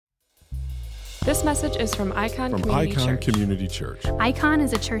This message is from Icon Community Church. Icon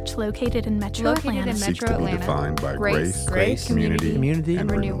is a church located in Metro Atlanta. Seeks to be defined by grace, community, and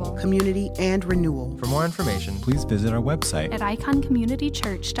renewal. Community and renewal. For more information, please visit our website at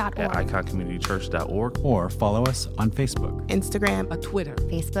iconcommunitychurch.org. Or follow us on Facebook, Instagram, or Twitter.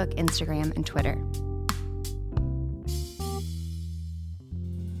 Facebook, Instagram, and Twitter.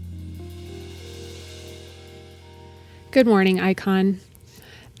 Good morning, Icon.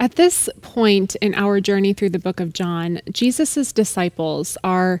 At this point in our journey through the book of John, Jesus' disciples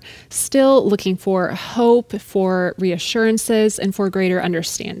are still looking for hope, for reassurances, and for greater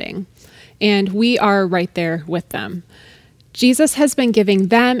understanding. And we are right there with them. Jesus has been giving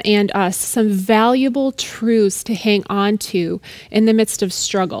them and us some valuable truths to hang on to in the midst of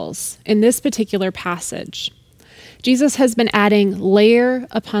struggles in this particular passage. Jesus has been adding layer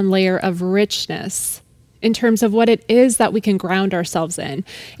upon layer of richness in terms of what it is that we can ground ourselves in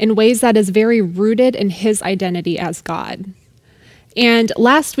ways that is very rooted in his identity as God. And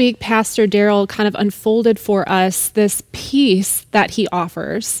last week, Pastor Daryl kind of unfolded for us this peace that he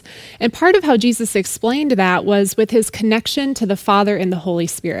offers. And part of how Jesus explained that was with his connection to the Father and the Holy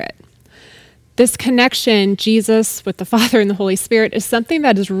Spirit. This connection, Jesus with the Father and the Holy Spirit, is something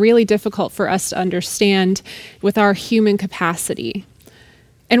that is really difficult for us to understand with our human capacity.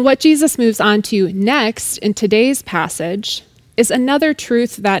 And what Jesus moves on to next in today's passage is another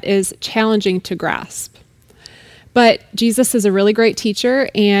truth that is challenging to grasp. But Jesus is a really great teacher,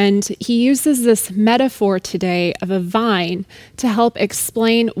 and he uses this metaphor today of a vine to help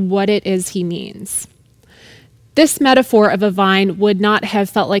explain what it is he means. This metaphor of a vine would not have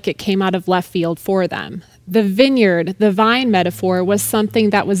felt like it came out of left field for them. The vineyard, the vine metaphor, was something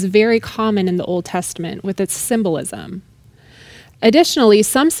that was very common in the Old Testament with its symbolism. Additionally,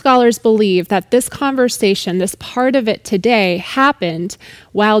 some scholars believe that this conversation, this part of it today, happened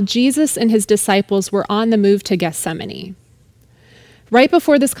while Jesus and his disciples were on the move to Gethsemane. Right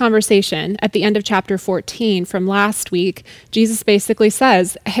before this conversation, at the end of chapter 14 from last week, Jesus basically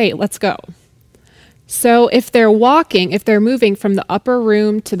says, hey, let's go. So if they're moving from the upper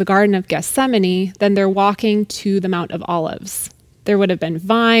room to the Garden of Gethsemane, then they're walking to the Mount of Olives. There would have been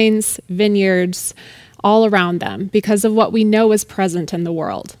vines, vineyards, all around them because of what we know is present in the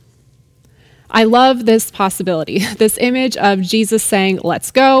world. I love this possibility, this image of Jesus saying,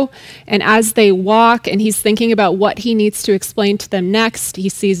 let's go. And as they walk and he's thinking about what he needs to explain to them next, he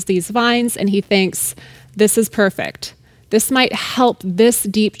sees these vines and he thinks, this is perfect. This might help this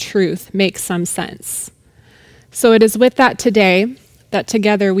deep truth make some sense. So it is with that today that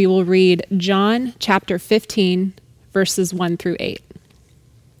together we will read John chapter 15, verses 1 through 8.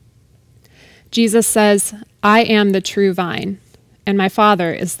 Jesus says, I am the true vine, and my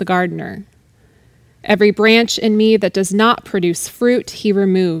Father is the gardener. Every branch in me that does not produce fruit, he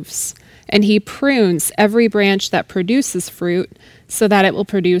removes, and he prunes every branch that produces fruit so that it will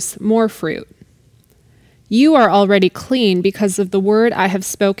produce more fruit. You are already clean because of the word I have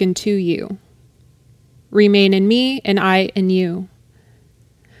spoken to you. Remain in me, and I in you.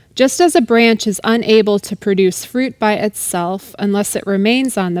 Just as a branch is unable to produce fruit by itself unless it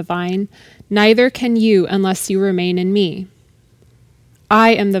remains on the vine, neither can you unless you remain in me. I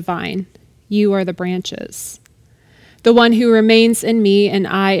am the vine, you are the branches. The one who remains in me and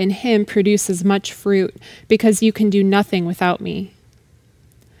I in him produces much fruit, because you can do nothing without me.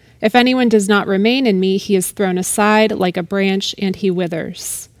 If anyone does not remain in me, he is thrown aside like a branch and he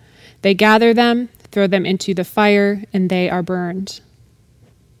withers. They gather them, throw them into the fire, and they are burned.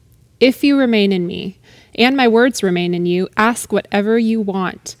 If you remain in me, and my words remain in you, ask whatever you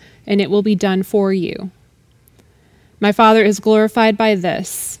want, and it will be done for you. My Father is glorified by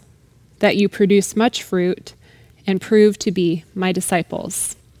this, that you produce much fruit and prove to be my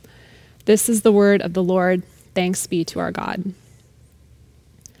disciples. This is the word of the Lord. Thanks be to our God.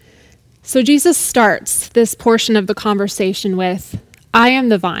 So Jesus starts this portion of the conversation with, I am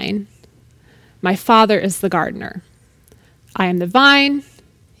the vine. My Father is the gardener. I am the vine.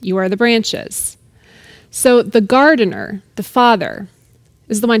 You are the branches. So the gardener, the Father,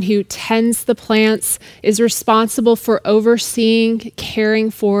 is the one who tends the plants, is responsible for overseeing, caring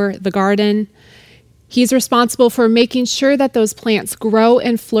for the garden. He's responsible for making sure that those plants grow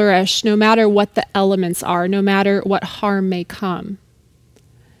and flourish no matter what the elements are, no matter what harm may come.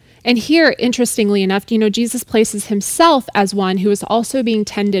 And here, interestingly enough, Jesus places himself as one who is also being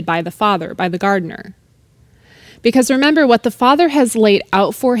tended by the Father, by the gardener. Because remember, what the Father has laid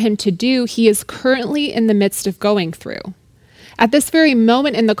out for him to do, he is currently in the midst of going through. At this very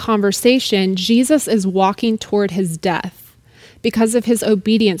moment in the conversation, Jesus is walking toward his death because of his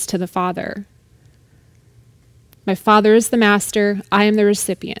obedience to the Father. My Father is the master, I am the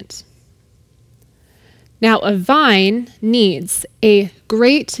recipient. Now, a vine needs a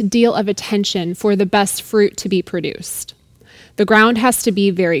great deal of attention for the best fruit to be produced. The ground has to be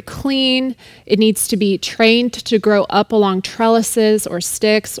very clean. It needs to be trained to grow up along trellises or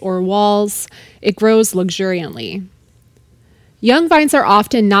sticks or walls. It grows luxuriantly. Young vines are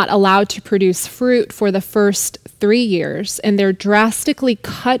often not allowed to produce fruit for the first 3 years, and they're drastically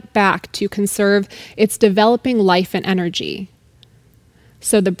cut back to conserve its developing life and energy.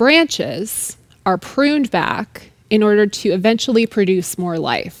 So the branches are pruned back in order to eventually produce more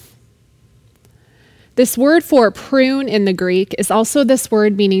life. This word for prune in the Greek is also this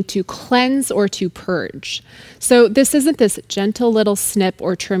word meaning to cleanse or to purge. So this isn't this gentle little snip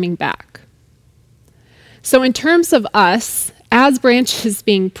or trimming back. So in terms of us, as branches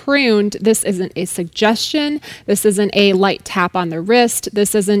being pruned, this isn't a suggestion. This isn't a light tap on the wrist.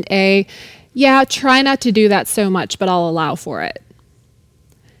 This isn't a, try not to do that so much, but I'll allow for it.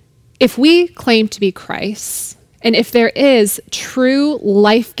 If we claim to be Christ, and if there is true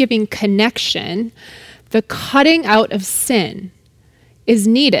life-giving connection, the cutting out of sin is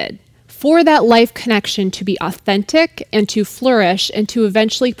needed for that life connection to be authentic and to flourish and to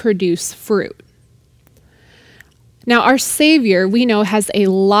eventually produce fruit. Now, our Savior, we know, has a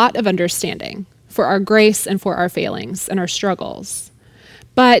lot of understanding for our grace and for our failings and our struggles.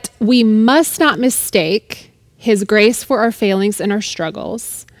 But we must not mistake his grace for our failings and our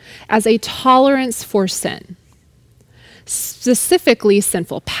struggles as a tolerance for sin, specifically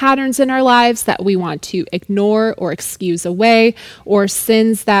sinful patterns in our lives that we want to ignore or excuse away, or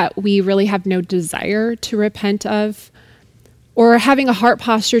sins that we really have no desire to repent of, or having a heart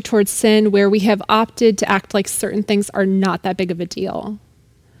posture towards sin where we have opted to act like certain things are not that big of a deal.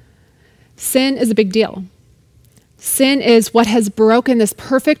 Sin is a big deal. Sin is what has broken this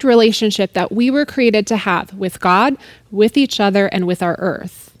perfect relationship that we were created to have with God, with each other, and with our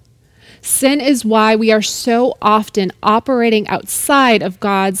earth. Sin is why we are so often operating outside of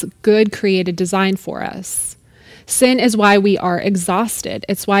God's good created design for us. Sin is why we are exhausted.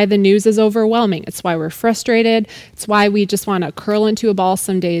 It's why the news is overwhelming. It's why we're frustrated. It's why we just want to curl into a ball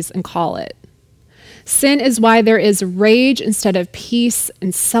some days and call it. Sin is why there is rage instead of peace,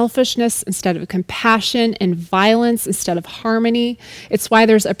 and selfishness instead of compassion, and violence instead of harmony. It's why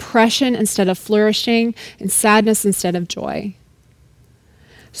there's oppression instead of flourishing, and sadness instead of joy.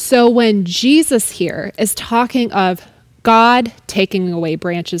 So when Jesus here is talking of God taking away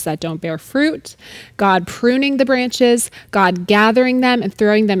branches that don't bear fruit, God pruning the branches, God gathering them and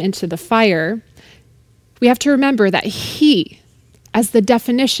throwing them into the fire, we have to remember that he, as the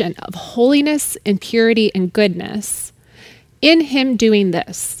definition of holiness and purity and goodness, in him doing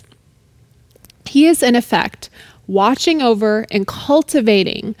this, he is in effect watching over and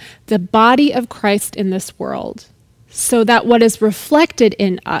cultivating the body of Christ in this world, so that what is reflected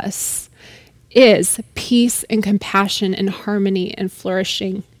in us is peace and compassion and harmony and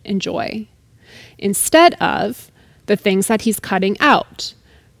flourishing and joy, instead of the things that he's cutting out: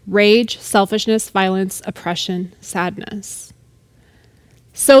 rage, selfishness, violence, oppression, sadness.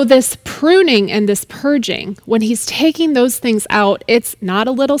 So this pruning and this purging, when he's taking those things out, it's not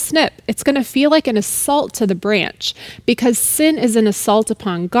a little snip. It's going to feel like an assault to the branch, because sin is an assault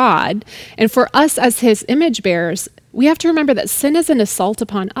upon God. And for us as his image bearers, we have to remember that sin is an assault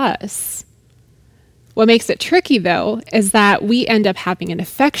upon us. What makes it tricky, though, is that we end up having an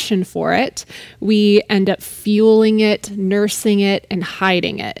affection for it. We end up fueling it, nursing it, and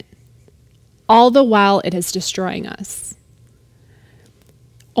hiding it, all the while it is destroying us.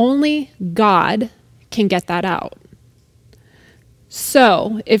 Only God can get that out.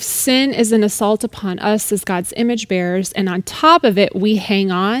 So if sin is an assault upon us as God's image bearers, and on top of it we hang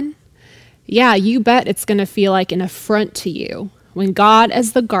on, you bet it's going to feel like an affront to you when God,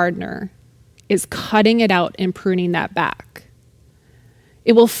 as the gardener, is cutting it out and pruning that back.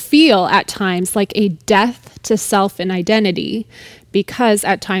 It will feel at times like a death to self and identity, because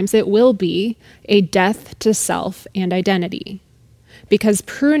at times it will be a death to self and identity. Because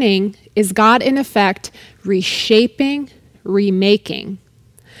pruning is God, in effect, reshaping, remaking,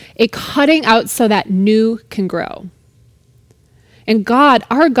 a cutting out so that new can grow. And God,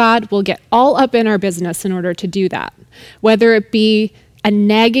 our God, will get all up in our business in order to do that, whether it be a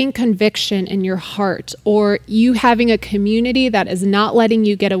nagging conviction in your heart, or you having a community that is not letting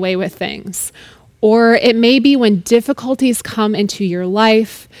you get away with things, or it may be when difficulties come into your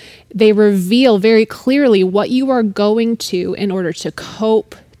life, they reveal very clearly what you are going to in order to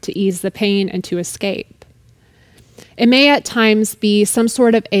cope, to ease the pain, and to escape. It may at times be some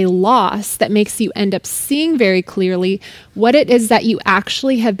sort of a loss that makes you end up seeing very clearly what it is that you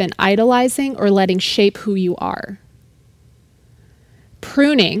actually have been idolizing or letting shape who you are.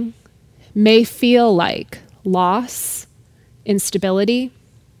 Pruning may feel like loss, instability,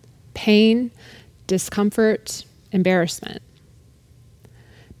 pain, discomfort, embarrassment.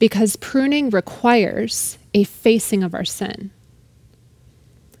 Because pruning requires a facing of our sin.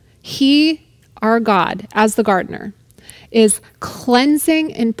 He, our God, as the gardener, is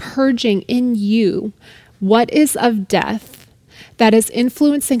cleansing and purging in you what is of death that is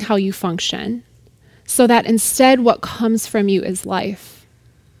influencing how you function, so that instead what comes from you is life.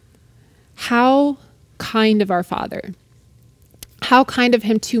 How kind of our Father. How kind of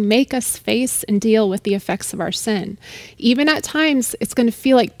him to make us face and deal with the effects of our sin. Even at times, it's going to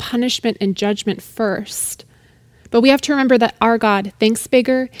feel like punishment and judgment first. But we have to remember that our God thinks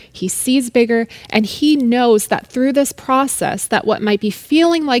bigger, he sees bigger, and he knows that through this process, that what might be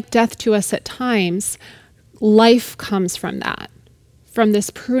feeling like death to us at times, life comes from that, from this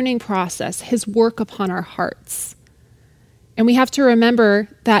pruning process, his work upon our hearts. And we have to remember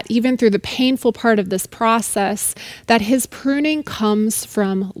that even through the painful part of this process, that his pruning comes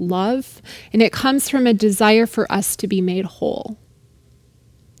from love, and it comes from a desire for us to be made whole.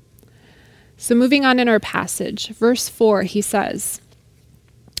 So moving on in our passage, verse 4, he says,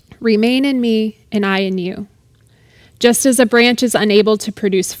 "Remain in me, and I in you. Just as a branch is unable to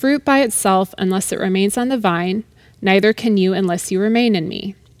produce fruit by itself unless it remains on the vine, neither can you unless you remain in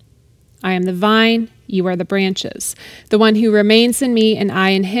me. I am the vine, you are the branches. The one who remains in me and I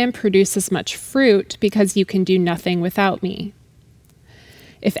in him produces much fruit, because you can do nothing without me.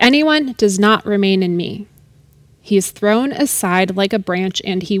 If anyone does not remain in me, he is thrown aside like a branch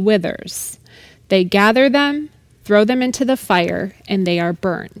and he withers. They gather them, throw them into the fire, and they are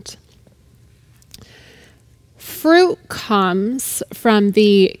burned." Fruit comes from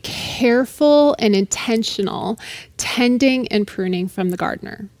the careful and intentional tending and pruning from the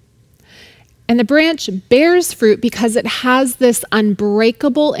gardener. And the branch bears fruit because it has this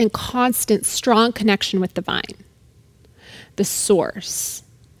unbreakable and constant strong connection with the vine, the source.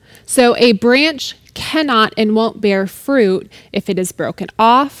 So a branch cannot and won't bear fruit if it is broken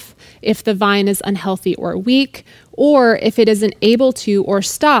off, if the vine is unhealthy or weak, or if it isn't able to or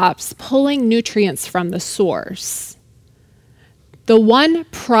stops pulling nutrients from the source. The one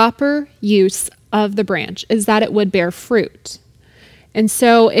proper use of the branch is that it would bear fruit. And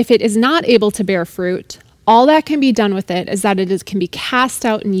so if it is not able to bear fruit, all that can be done with it is that can be cast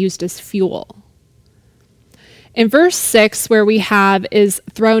out and used as fuel. In verse 6, where we have is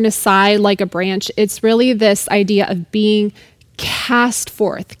thrown aside like a branch, it's really this idea of being cast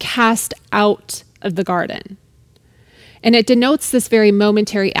forth, cast out of the garden. And it denotes this very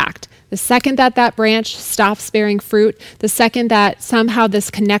momentary act. The second that that branch stops bearing fruit, the second that somehow this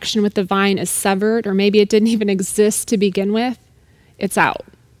connection with the vine is severed, or maybe it didn't even exist to begin with, it's out.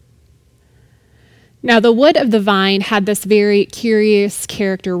 Now, the wood of the vine had this very curious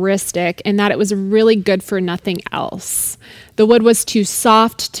characteristic in that it was really good for nothing else. The wood was too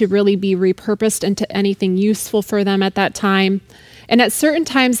soft to really be repurposed into anything useful for them at that time. And at certain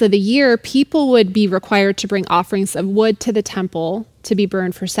times of the year, people would be required to bring offerings of wood to the temple to be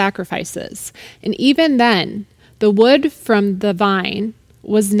burned for sacrifices. And even then, the wood from the vine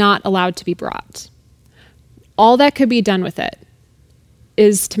was not allowed to be brought. All that could be done with it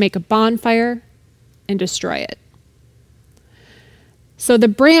is to make a bonfire and destroy it. So the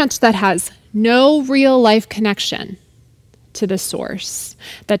branch that has no real life connection to the source,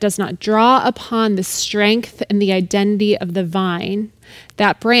 that does not draw upon the strength and the identity of the vine,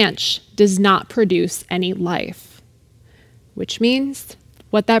 that branch does not produce any life, which means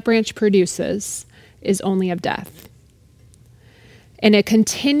what that branch produces is only of death. And a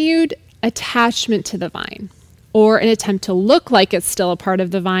continued attachment to the vine, or an attempt to look like it's still a part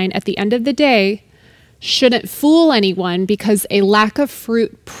of the vine at the end of the day, shouldn't fool anyone, because a lack of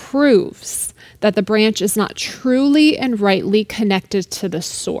fruit proves that the branch is not truly and rightly connected to the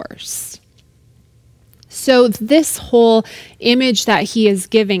source. So this whole image that he is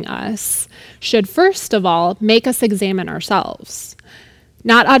giving us should first of all make us examine ourselves.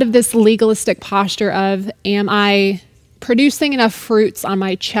 Not out of this legalistic posture of, am I producing enough fruits on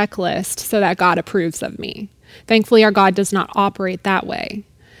my checklist so that God approves of me? Thankfully, our God does not operate that way.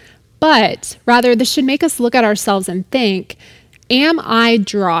 But rather, this should make us look at ourselves and think, am I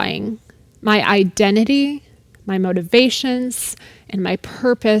drawing my identity, my motivations, and my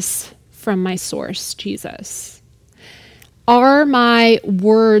purpose from my source, Jesus? Are my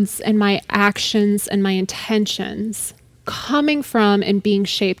words and my actions and my intentions coming from and being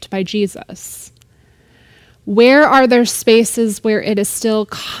shaped by Jesus? Where are there spaces where it is still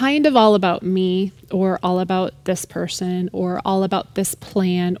kind of all about me, or all about this person, or all about this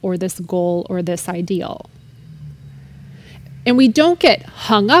plan, or this goal, or this ideal? And we don't get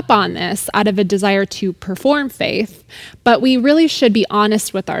hung up on this out of a desire to perform faith, but we really should be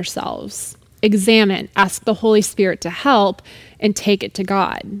honest with ourselves. Examine, ask the Holy Spirit to help, and take it to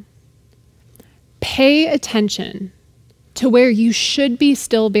God. Pay attention to where you should be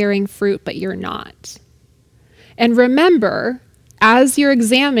still bearing fruit, but you're not. And remember, as you're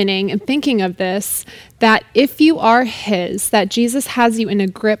examining and thinking of this, that if you are His, that Jesus has you in a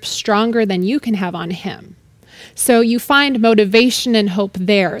grip stronger than you can have on Him. So you find motivation and hope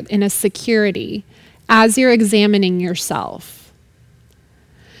there in a security as you're examining yourself.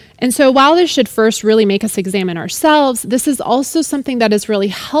 And so while this should first really make us examine ourselves, this is also something that is really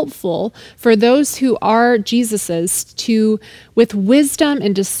helpful for those who are Jesus's to, with wisdom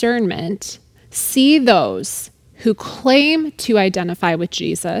and discernment, see those who claim to identify with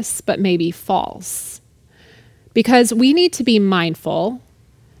Jesus but may be false. Because we need to be mindful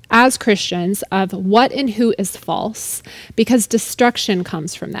as Christians of what and who is false, because destruction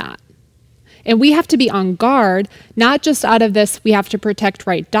comes from that. And we have to be on guard, not just out of this, we have to protect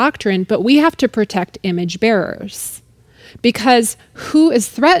right doctrine, but we have to protect image bearers. Because who is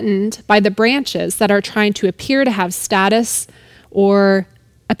threatened by the branches that are trying to appear to have status or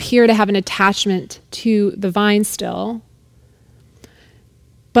appear to have an attachment to the vine still,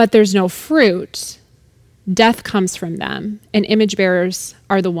 but there's no fruit? Death comes from them, and image bearers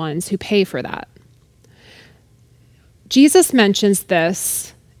are the ones who pay for that. Jesus mentions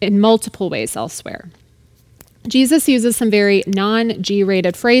this in multiple ways elsewhere. Jesus uses some very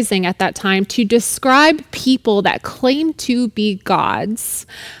non-G-rated phrasing at that time to describe people that claim to be gods,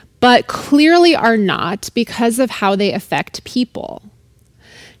 but clearly are not because of how they affect people.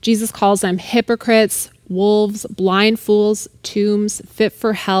 Jesus calls them hypocrites, wolves, blind fools, tombs, fit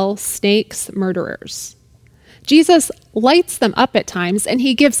for hell, snakes, murderers. Jesus lights them up at times, and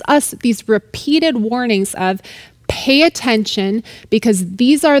he gives us these repeated warnings of pay attention because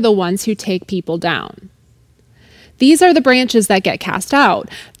these are the ones who take people down. These are the branches that get cast out,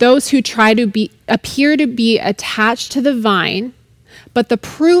 those who try to appear to be attached to the vine, but the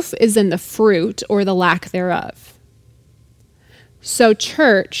proof is in the fruit or the lack thereof. So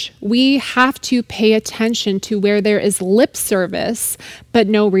church, we have to pay attention to where there is lip service, but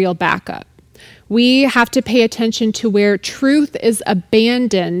no real backup. We have to pay attention to where truth is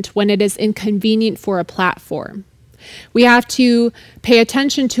abandoned when it is inconvenient for a platform. We have to pay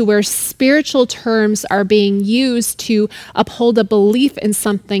attention to where spiritual terms are being used to uphold a belief in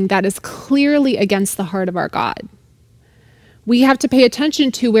something that is clearly against the heart of our God. We have to pay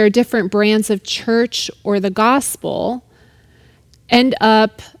attention to where different brands of church or the gospel end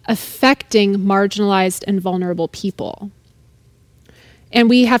up affecting marginalized and vulnerable people. And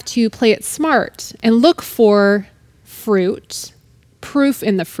we have to play it smart and look for fruit, proof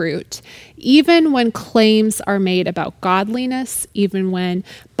in the fruit, even when claims are made about godliness, even when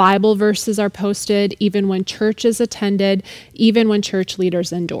Bible verses are posted, even when church is attended, even when church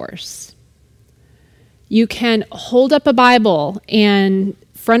leaders endorse. You can hold up a Bible in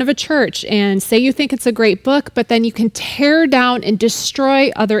front of a church and say you think it's a great book, but then you can tear down and destroy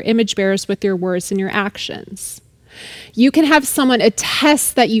other image bearers with your words and your actions. You can have someone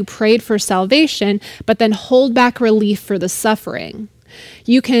attest that you prayed for salvation, but then hold back relief for the suffering.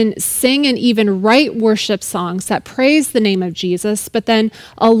 You can sing and even write worship songs that praise the name of Jesus, but then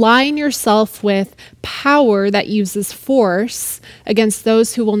align yourself with power that uses force against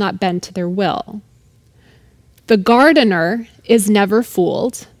those who will not bend to their will. The gardener is never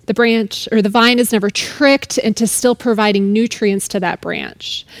fooled. The branch or the vine is never tricked into still providing nutrients to that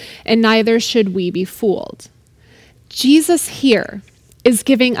branch, and neither should we be fooled. Jesus here is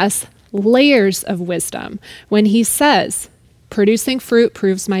giving us layers of wisdom when he says, producing fruit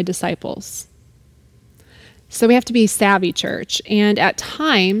proves my disciples. So we have to be savvy, church, and at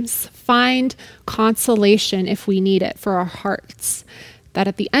times find consolation if we need it for our hearts, that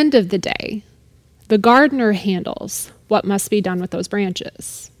at the end of the day, the gardener handles what must be done with those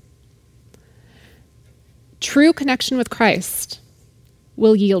branches. True connection with Christ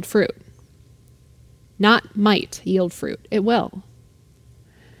will yield fruit. Not might yield fruit, it will.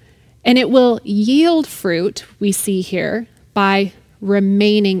 And it will yield fruit, we see here, by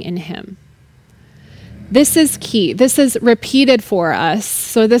remaining in him. This is key. This is repeated for us,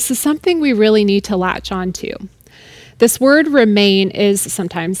 so this is something we really need to latch onto. This word remain is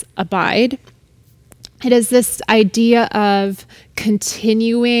sometimes abide. It is this idea of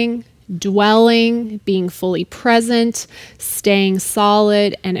continuing, dwelling, being fully present, staying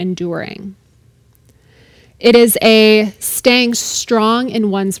solid, and enduring. It is a staying strong in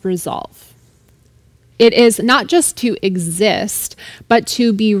one's resolve. It is not just to exist, but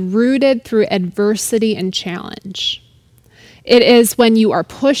to be rooted through adversity and challenge. It is when you are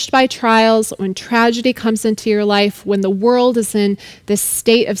pushed by trials, when tragedy comes into your life, when the world is in this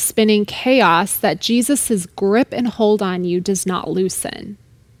state of spinning chaos, that Jesus' grip and hold on you does not loosen.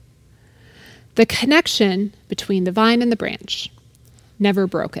 The connection between the vine and the branch, never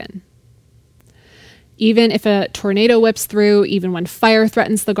broken. Even if a tornado whips through, even when fire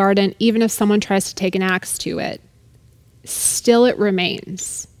threatens the garden, even if someone tries to take an axe to it, still it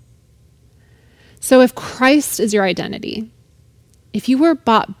remains. So if Christ is your identity, if you were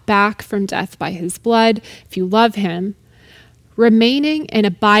bought back from death by his blood, if you love him, remaining and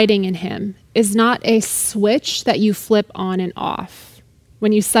abiding in him is not a switch that you flip on and off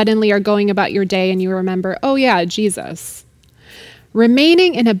when you suddenly are going about your day and you remember, oh yeah, Jesus.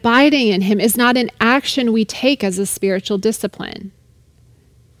 Remaining and abiding in him is not an action we take as a spiritual discipline.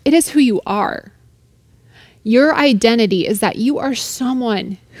 It is who you are. Your identity is that you are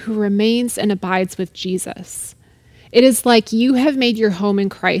someone who remains and abides with Jesus. It is like you have made your home in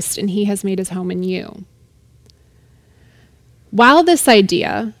Christ and he has made his home in you. While this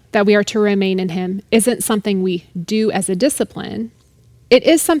idea that we are to remain in him isn't something we do as a discipline, it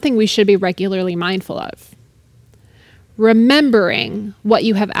is something we should be regularly mindful of. Remembering what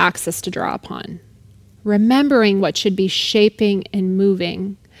you have access to draw upon. Remembering what should be shaping and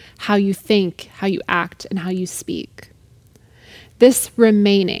moving how you think, how you act, and how you speak. This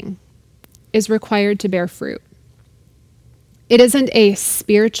remaining is required to bear fruit. It isn't a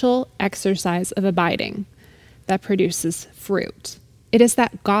spiritual exercise of abiding that produces fruit. It is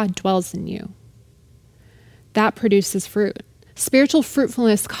that God dwells in you. That produces fruit. Spiritual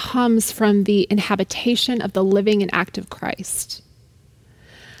fruitfulness comes from the inhabitation of the living and active Christ.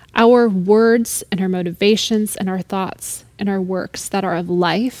 Our words and our motivations and our thoughts and our works that are of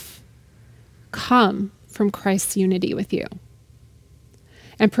life come from Christ's unity with you.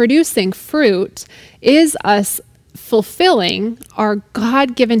 And producing fruit is us fulfilling our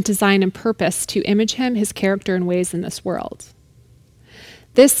God-given design and purpose to image him, his character, and ways in this world.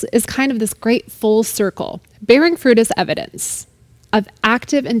 This is kind of this great full circle. Bearing fruit is evidence of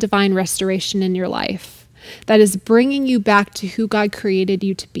active and divine restoration in your life that is bringing you back to who God created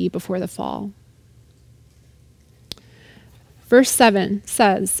you to be before the fall. Verse 7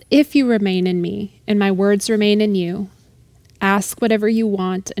 says, "If you remain in me and my words remain in you, ask whatever you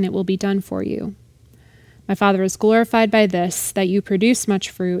want and it will be done for you. My Father is glorified by this, that you produce much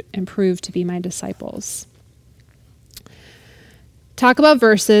fruit and prove to be my disciples." Talk about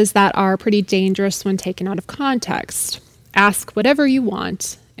verses that are pretty dangerous when taken out of context. Ask whatever you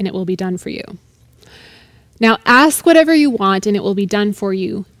want and it will be done for you. Now, ask whatever you want and it will be done for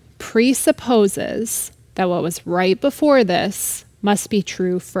you presupposes that what was right before this must be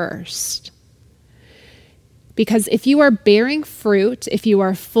true first. Because if you are bearing fruit, if you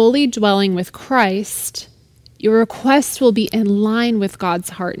are fully dwelling with Christ, your request will be in line with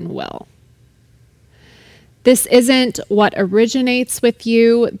God's heart and will. This isn't what originates with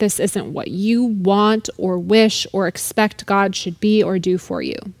you. This isn't what you want or wish or expect God should be or do for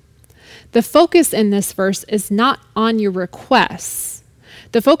you. The focus in this verse is not on your requests.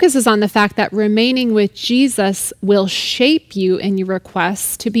 The focus is on the fact that remaining with Jesus will shape you in your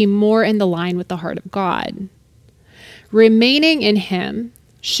requests to be more in the line with the heart of God. Remaining in him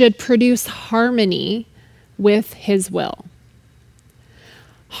should produce harmony with his will.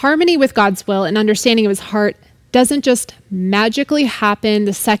 Harmony with God's will and understanding of his heart doesn't just magically happen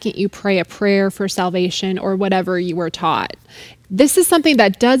the second you pray a prayer for salvation or whatever you were taught. This is something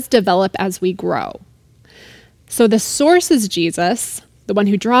that does develop as we grow. So the source is Jesus, the one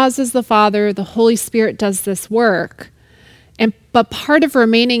who draws is the Father, the Holy Spirit does this work. But part of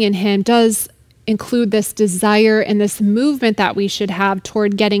remaining in him does include this desire and this movement that we should have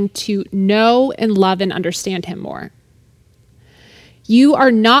toward getting to know and love and understand him more. You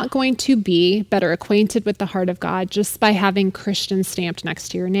are not going to be better acquainted with the heart of God just by having Christian stamped next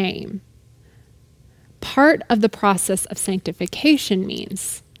to your name. Part of the process of sanctification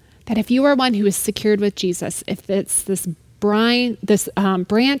means that if you are one who is secured with Jesus, if it's this branch-vine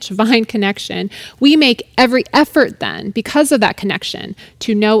connection, we make every effort then, because of that connection,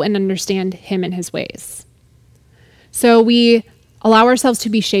 to know and understand him and his ways. So we allow ourselves to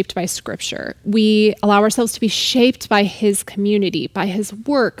be shaped by Scripture. We allow ourselves to be shaped by his community, by his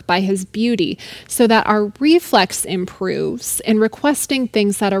work, by his beauty, so that our reflex improves in requesting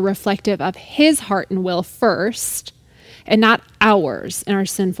things that are reflective of his heart and will first, and not ours in our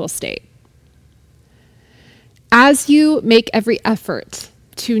sinful state. As you make every effort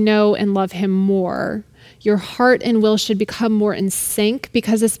to know and love him more, your heart and will should become more in sync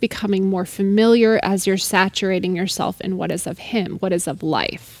because it's becoming more familiar as you're saturating yourself in what is of him, what is of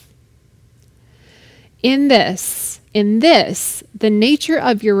life. In this, In this, the nature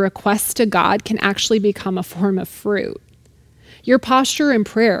of your request to God can actually become a form of fruit. Your posture in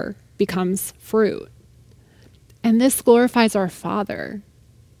prayer becomes fruit. And this glorifies our Father.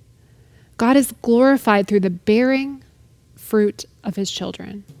 God is glorified through the bearing fruit of his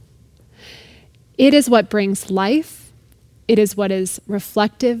children. It is what brings life. It is what is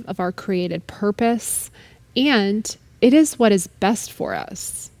reflective of our created purpose. And it is what is best for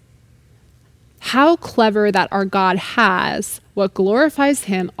us. How clever that our God has what glorifies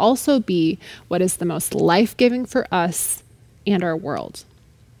him also be what is the most life-giving for us and our world.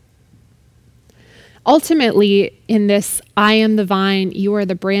 Ultimately, in this I am the vine, you are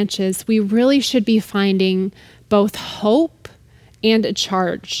the branches, we really should be finding both hope and a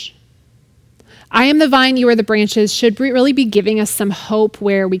charge. I am the vine, you are the branches should really be giving us some hope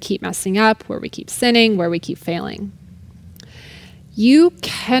where we keep messing up, where we keep sinning, where we keep failing. You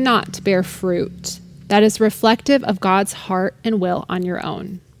cannot bear fruit that is reflective of God's heart and will on your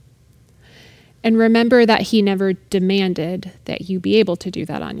own. And remember that he never demanded that you be able to do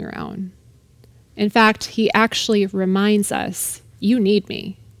that on your own. In fact, he actually reminds us, you need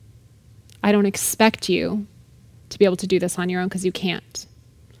me. I don't expect you to be able to do this on your own because you can't.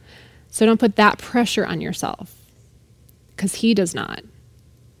 So don't put that pressure on yourself because he does not.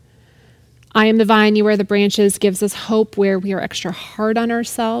 I am the vine, you are the branches gives us hope where we are extra hard on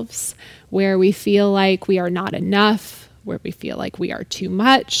ourselves, where we feel like we are not enough, where we feel like we are too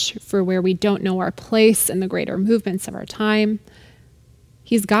much, for where we don't know our place in the greater movements of our time.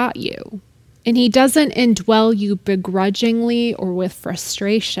 He's got you. And he doesn't indwell you begrudgingly or with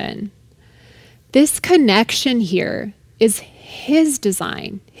frustration. This connection here is his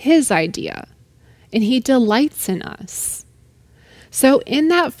design, his idea, and he delights in us. So in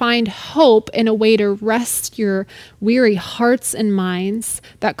that, find hope in a way to rest your weary hearts and minds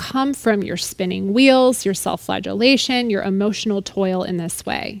that come from your spinning wheels, your self-flagellation, your emotional toil in this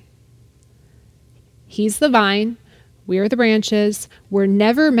way. He's the vine. We're the branches. We're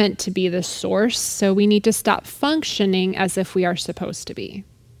never meant to be the source, so we need to stop functioning as if we are supposed to be.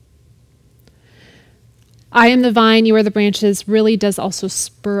 I am the vine, you are the branches really does also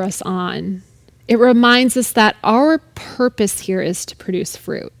spur us on. It reminds us that our purpose here is to produce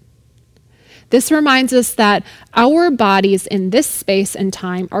fruit. This reminds us that our bodies in this space and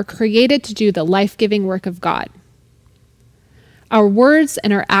time are created to do the life-giving work of God. Our words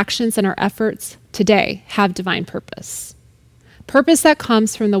and our actions and our efforts today have divine purpose. Purpose that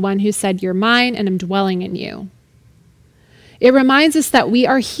comes from the one who said, "You're mine and I'm dwelling in you." It reminds us that we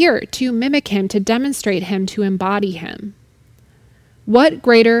are here to mimic him, to demonstrate him, to embody him. What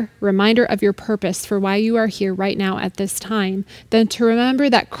greater reminder of your purpose for why you are here right now at this time than to remember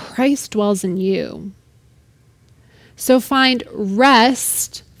that Christ dwells in you? So find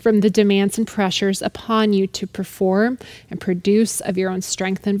rest from the demands and pressures upon you to perform and produce of your own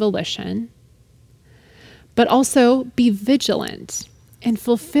strength and volition, but also be vigilant in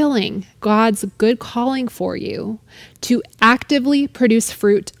fulfilling God's good calling for you to actively produce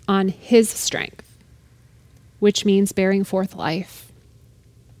fruit on his strength, which means bearing forth life.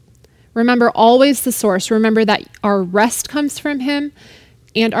 Remember always the source. Remember that our rest comes from him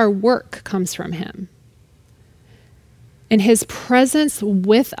and our work comes from him. And his presence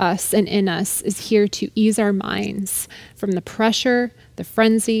with us and in us is here to ease our minds from the pressure, the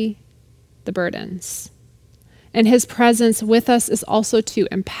frenzy, the burdens. And his presence with us is also to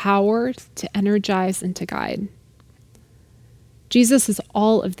empower, to energize, and to guide. Jesus is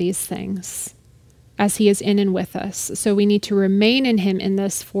all of these things as he is in and with us. So we need to remain in him in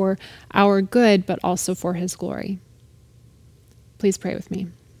this for our good, but also for his glory. Please pray with me.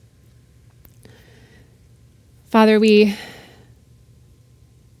 Father, we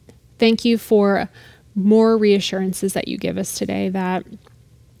thank you for more reassurances that you give us today that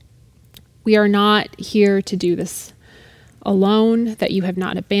we are not here to do this alone, that you have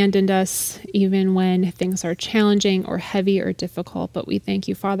not abandoned us even when things are challenging or heavy or difficult. But we thank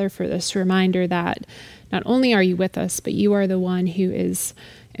you, Father, for this reminder that not only are you with us, but you are the one who is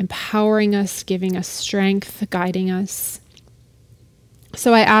empowering us, giving us strength, guiding us.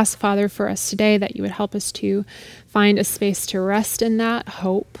 So I ask, Father, for us today that you would help us to find a space to rest in that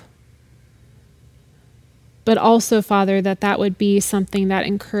hope. But also, Father, that would be something that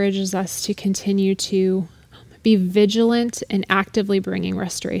encourages us to continue to be vigilant and actively bringing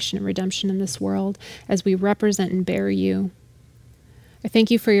restoration and redemption in this world as we represent and bear you. I thank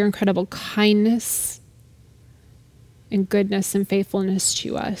you for your incredible kindness and goodness and faithfulness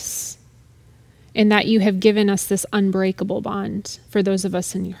to us, and that you have given us this unbreakable bond for those of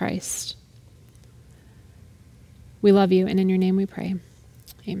us in Christ. We love you, and in your name we pray.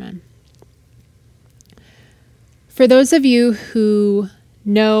 Amen. For those of you who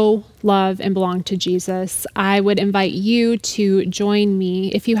know, love, and belong to Jesus, I would invite you to join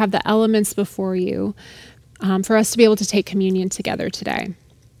me, if you have the elements before you, for us to be able to take communion together today.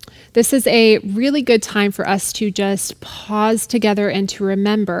 This is a really good time for us to just pause together and to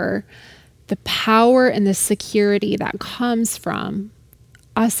remember the power and the security that comes from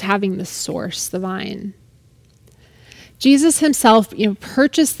us having the source, the vine. Jesus himself,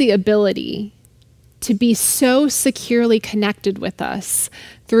 purchased the ability to be so securely connected with us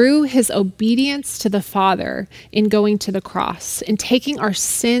through his obedience to the Father in going to the cross and taking our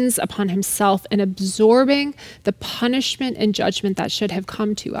sins upon himself and absorbing the punishment and judgment that should have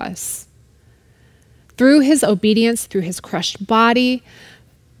come to us. Through his obedience, through his crushed body,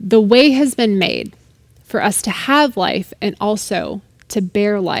 the way has been made for us to have life and also to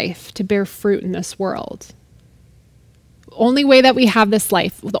bear life, to bear fruit in this world. Only way that we have this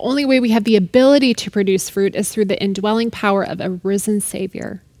life, the only way we have the ability to produce fruit is through the indwelling power of a risen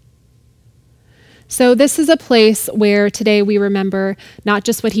Savior. So this is a place where today we remember not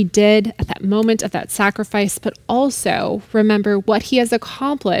just what he did at that moment of that sacrifice, but also remember what he has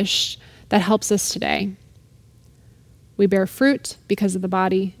accomplished that helps us today. We bear fruit because of the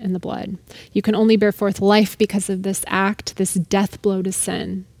body and the blood. You can only bear forth life because of this act, this death blow to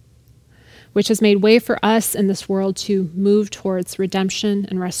sin, which has made way for us in this world to move towards redemption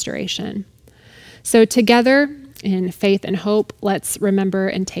and restoration. So together, in faith and hope, let's remember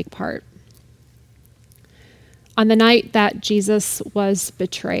and take part. On the night that Jesus was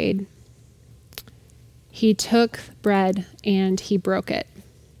betrayed, he took bread and he broke it,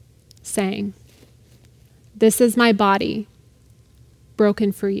 saying, "This is my body,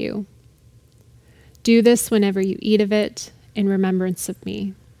 broken for you. Do this whenever you eat of it in remembrance of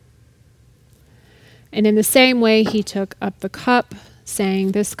me." And in the same way, he took up the cup,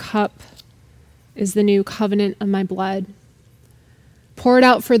 saying, "This cup is the new covenant of my blood, poured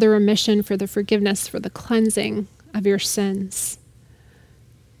out for the remission, for the forgiveness, for the cleansing of your sins.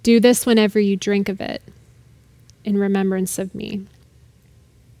 Do this whenever you drink of it in remembrance of me."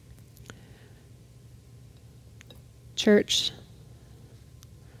 Church,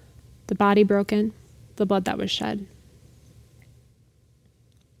 the body broken, the blood that was shed.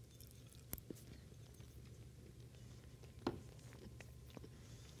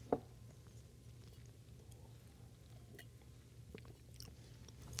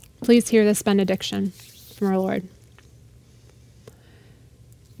 Please hear this benediction from our Lord.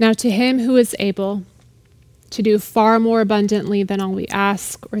 Now to him who is able to do far more abundantly than all we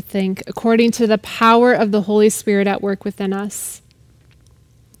ask or think, according to the power of the Holy Spirit at work within us,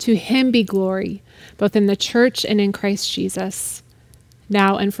 to him be glory, both in the church and in Christ Jesus,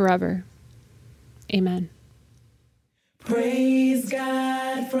 now and forever. Amen. Praise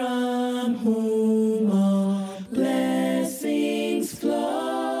God from whom all blessings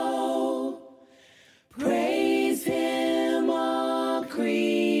flow. Praise him, all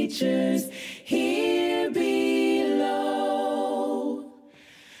creatures here below.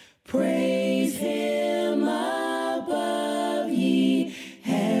 Praise him above, ye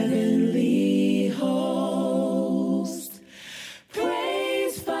heavenly hosts.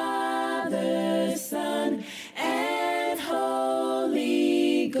 Praise Father, Son, and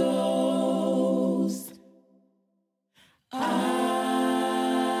Holy Ghost. Amen.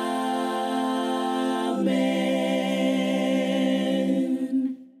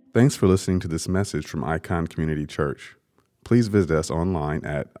 Thanks for listening to this message from Icon Community Church. Please visit us online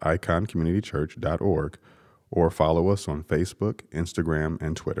at iconcommunitychurch.org or follow us on Facebook, Instagram,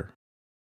 and Twitter.